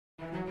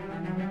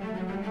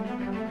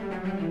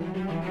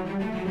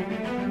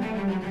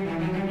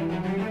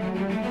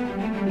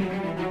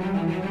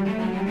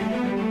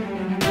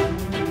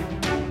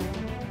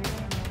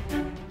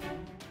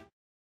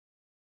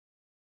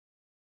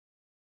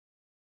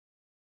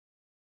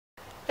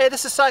Hey,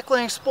 this is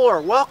Cycling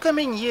Explorer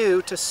welcoming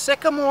you to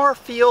Sycamore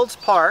Fields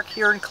Park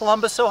here in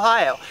Columbus,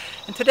 Ohio.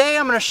 And today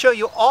I'm going to show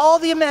you all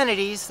the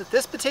amenities that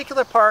this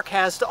particular park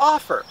has to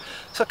offer.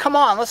 So come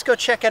on, let's go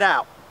check it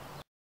out.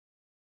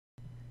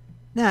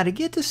 Now to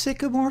get to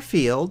Sycamore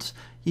Fields,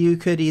 you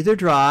could either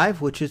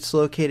drive, which it's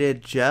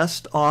located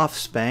just off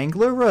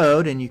Spangler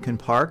Road and you can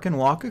park and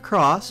walk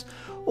across,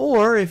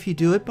 or if you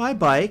do it by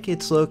bike,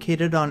 it's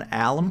located on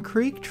Alum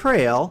Creek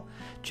Trail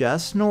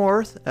just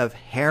north of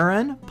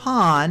Heron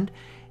Pond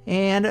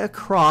and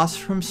across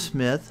from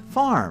Smith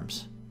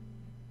Farms.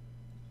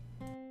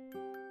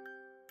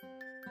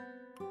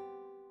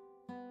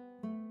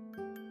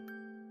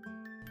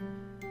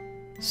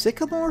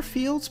 Sycamore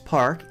Fields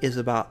Park is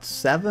about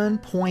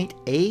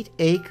 7.8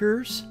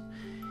 acres.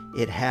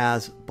 It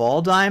has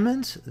ball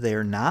diamonds.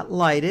 They're not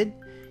lighted.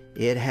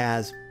 It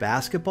has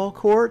basketball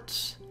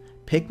courts,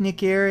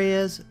 picnic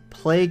areas,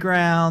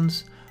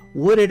 playgrounds,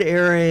 wooded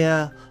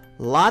area,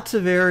 lots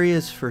of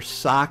areas for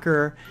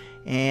soccer,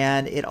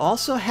 and it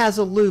also has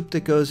a loop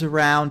that goes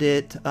around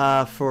it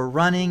for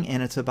running,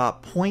 and it's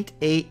about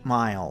 0.8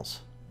 miles.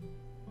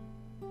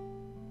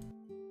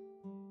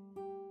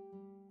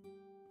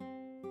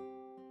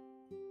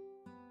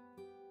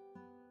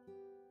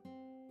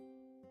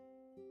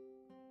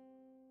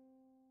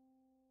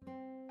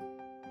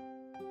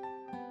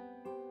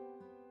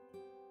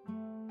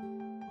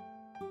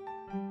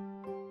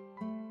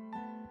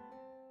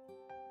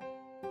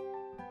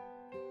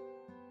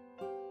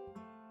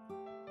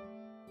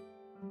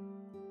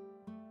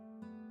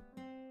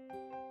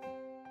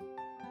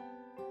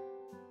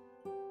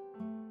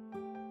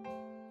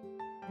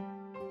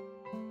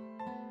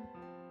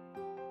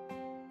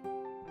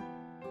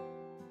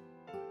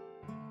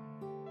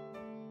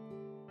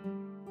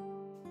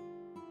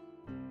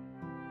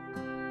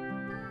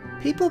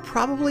 People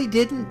probably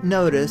didn't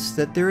notice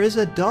that there is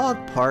a dog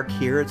park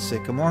here at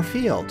Sycamore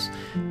Fields.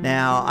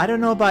 Now, I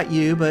don't know about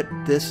you, but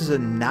this is a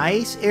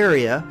nice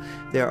area.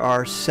 There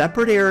are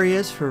separate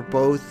areas for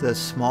both the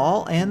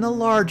small and the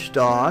large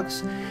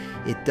dogs.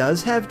 It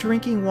does have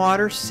drinking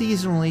water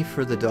seasonally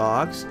for the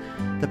dogs.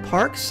 The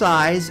park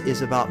size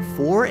is about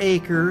 4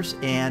 acres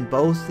and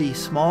both the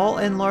small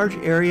and large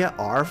area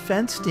are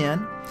fenced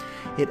in.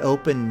 It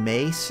opened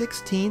May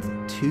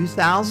 16th,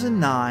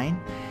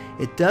 2009.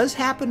 It does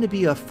happen to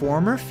be a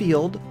former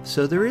field,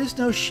 so there is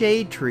no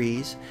shade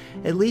trees,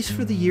 at least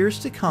for the years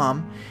to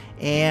come,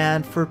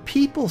 and for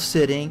people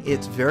sitting,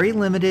 it's very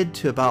limited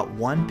to about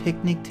 1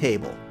 picnic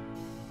table.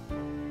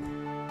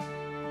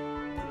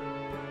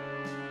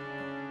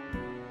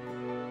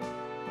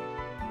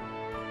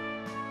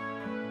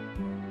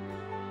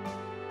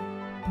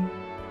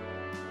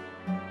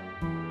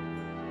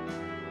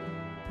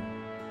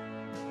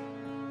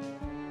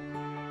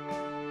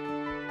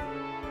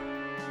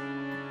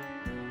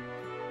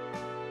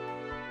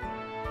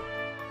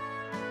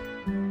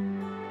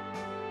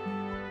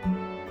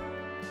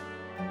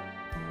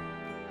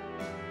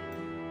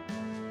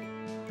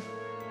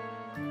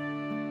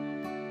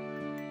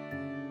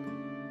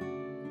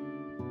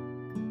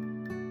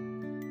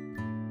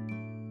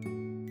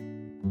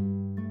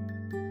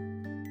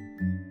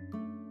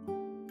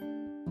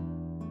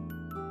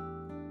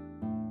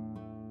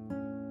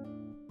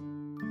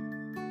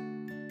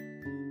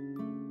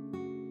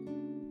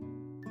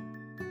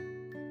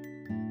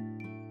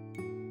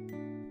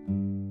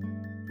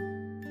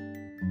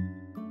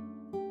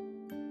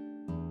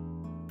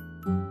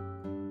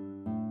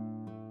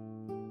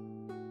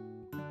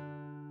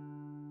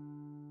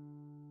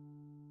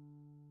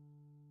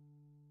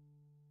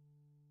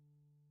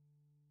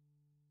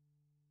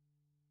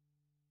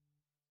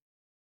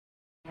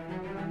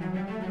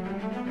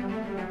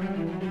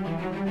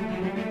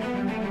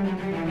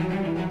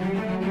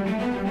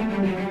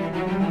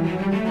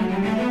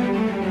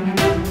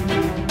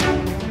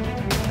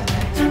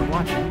 Thanks for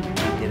watching.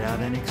 Get out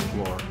and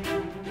explore.